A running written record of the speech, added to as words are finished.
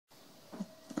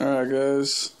Alright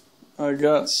guys, I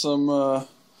got some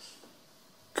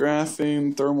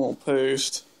graphene thermal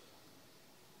paste.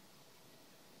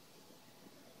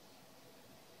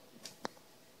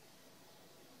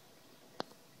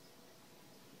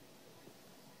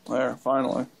 There,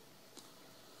 finally.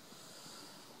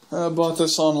 I bought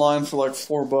this online for like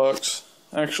 $4.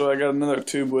 Actually, I got another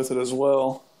tube with it as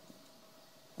well.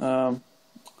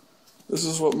 This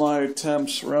is what my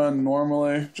temps run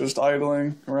normally, just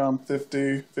idling around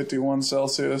 50, 51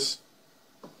 Celsius.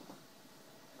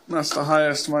 That's the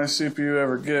highest my CPU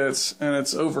ever gets, and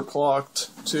it's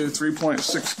overclocked to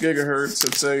 3.6 gigahertz.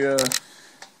 It's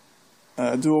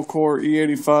a dual-core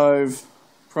E85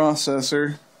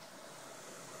 processor.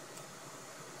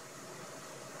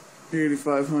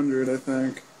 E8500, I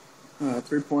think.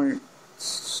 3.2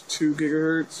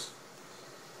 gigahertz.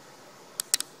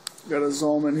 Got a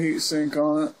Zolman heatsink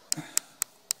on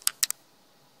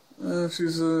it.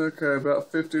 She's okay,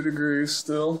 about 50 degrees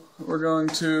still. We're going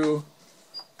to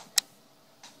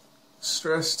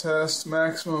stress test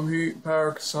maximum heat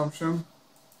power consumption.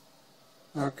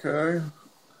 Okay.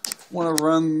 Want to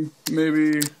run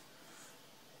maybe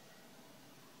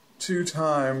 2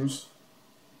 times.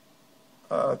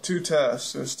 2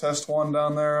 tests. There's test 1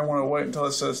 down there. I want to wait until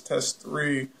it says test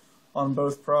 3 on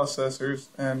both processors,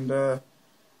 and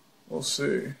we'll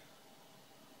see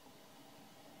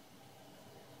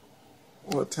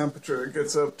what temperature it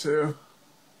gets up to.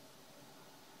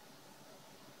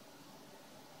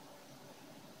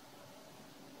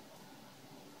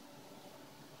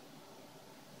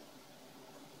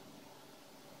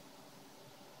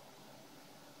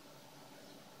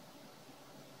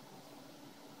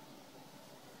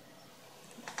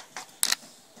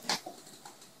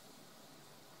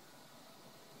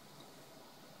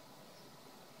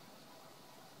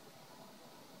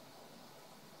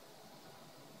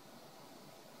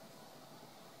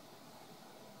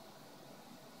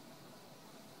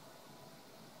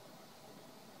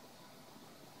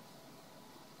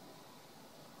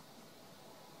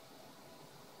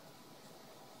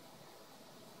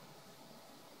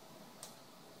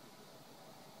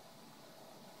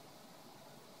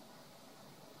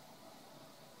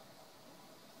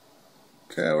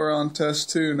 Okay, we're on test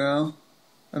 2 now,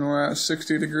 and we're at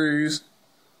 60 degrees.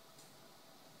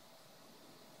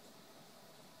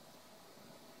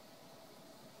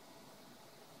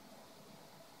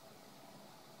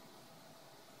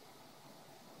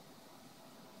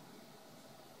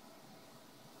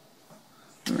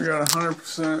 We got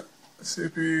 100%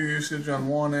 CPU usage on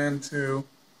 1 and 2.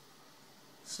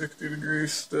 60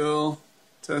 degrees still.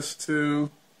 Test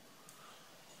 2.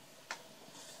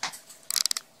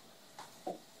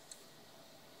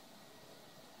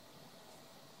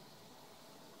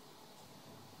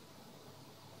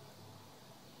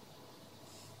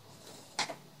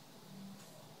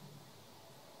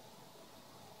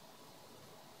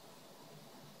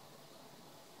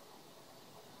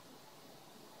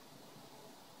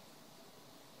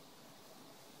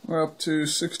 We're up to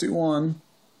 61.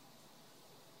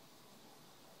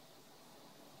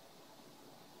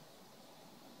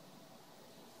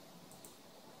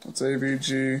 That's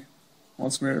AVG.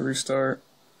 Wants me to restart.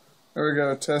 There we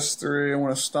go, test 3. I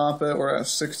want to stop it. We're at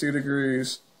 60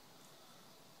 degrees.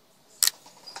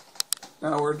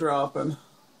 Now we're dropping.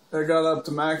 It got up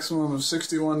to maximum of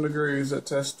 61 degrees at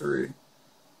test 3.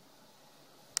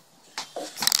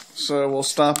 So we'll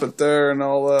stop it there, and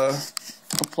I'll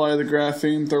apply the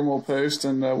graphene thermal paste,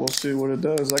 and we'll see what it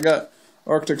does. I got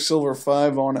Arctic Silver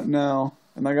 5 on it now,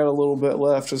 and I got a little bit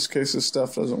left just in case this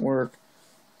stuff doesn't work.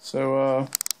 So,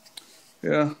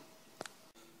 yeah.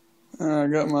 I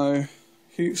got my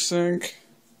heatsink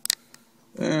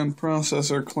and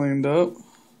processor cleaned up.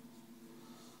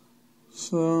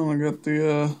 So, I got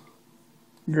the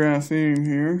graphene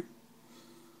here.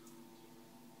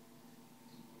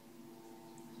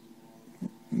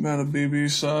 About a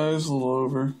BB size, a little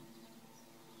over.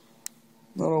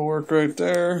 That'll work right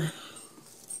there.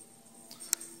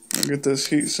 I'll get this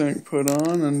heatsink put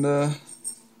on, and we'll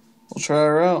try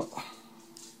her out.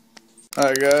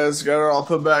 Alright guys, got her all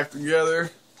put back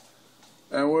together.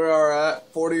 And we are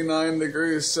at 49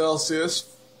 degrees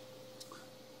Celsius.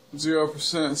 0%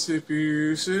 CPU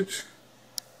usage.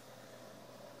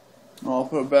 All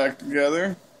put back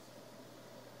together.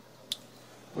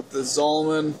 With the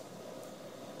Zolman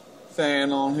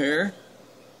fan on here,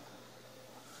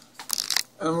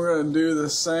 and we're going to do the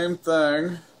same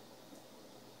thing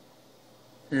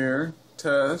here.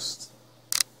 Test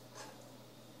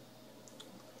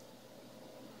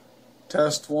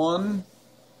 1,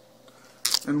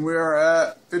 and we are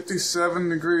at 57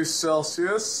 degrees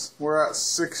Celsius. We're at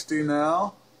 60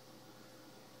 now.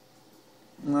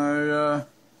 I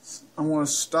want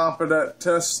to stop it at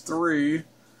test 3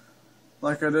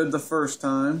 like I did the first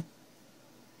time.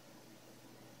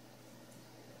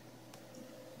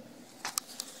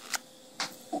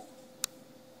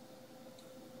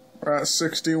 We're at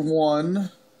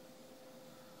 61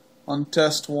 on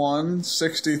test 1,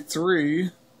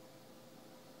 63,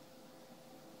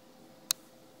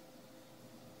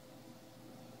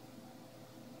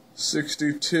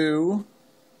 62,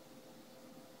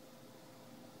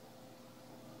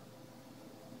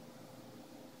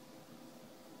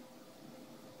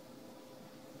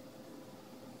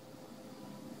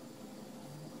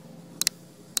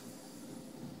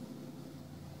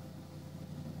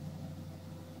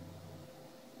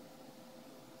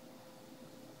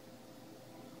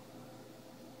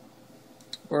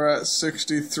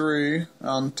 63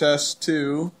 on test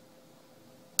 2,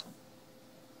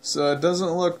 so it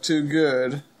doesn't look too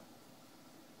good.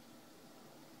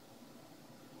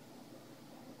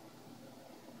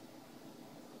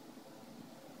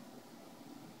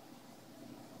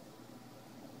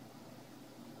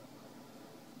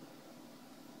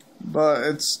 But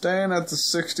it's staying at the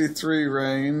 63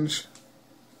 range.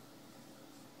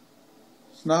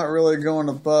 It's not really going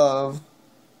above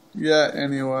yet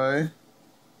anyway.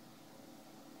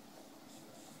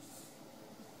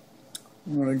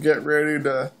 I'm going to get ready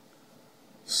to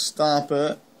stop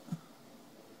it.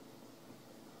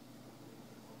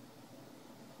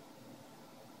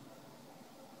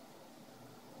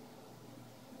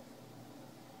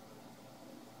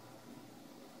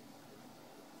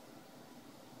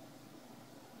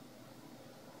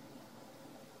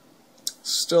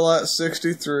 Still at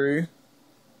 63,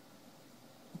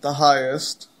 the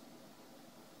highest.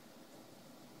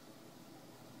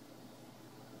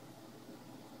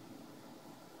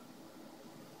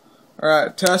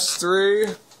 Alright, test 3,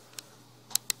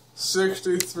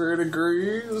 63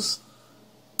 degrees,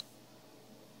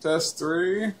 test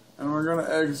 3, and we're going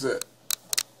to exit.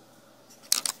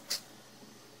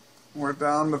 We're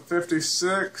down to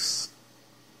 56,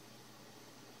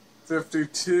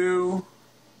 52,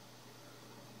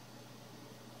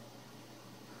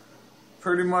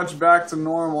 pretty much back to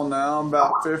normal now,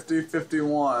 about 50,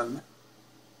 51.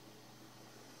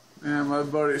 And my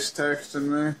buddy's texting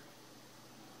me.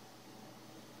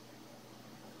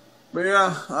 But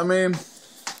yeah, I mean,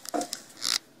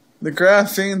 the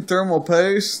graphene thermal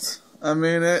paste, I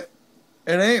mean, it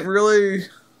ain't really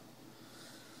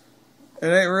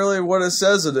what it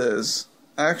says it is,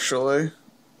 actually.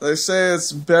 They say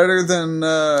it's better than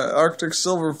Arctic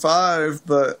Silver 5,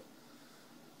 but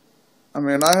I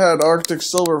mean, I had Arctic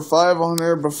Silver 5 on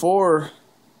there before,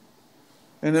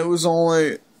 and it was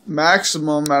only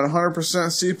maximum at 100%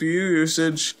 CPU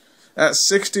usage at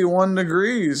 61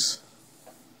 degrees.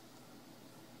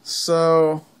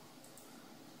 So,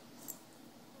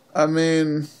 I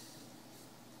mean,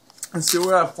 let's see,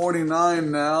 we're at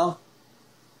 49 now.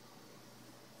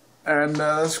 And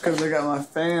that's because I got my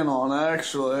fan on,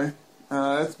 actually.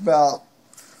 It's about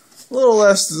a little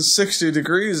less than 60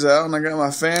 degrees out, and I got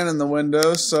my fan in the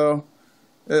window, so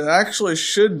it actually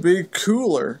should be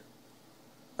cooler.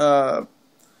 So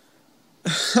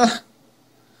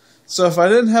if I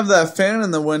didn't have that fan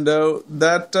in the window,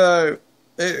 that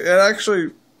it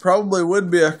actually probably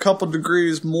would be a couple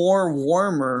degrees more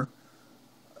warmer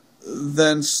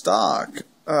than stock,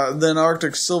 than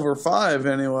Arctic Silver 5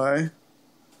 anyway.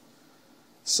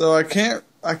 So I can't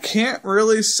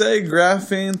really say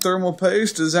graphene thermal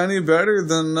paste is any better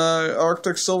than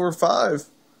Arctic Silver 5.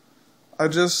 I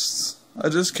just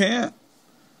can't.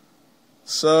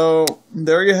 So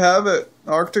there you have it.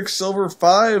 Arctic Silver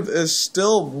 5 is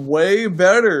still way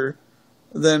better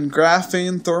than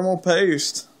graphene thermal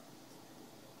paste.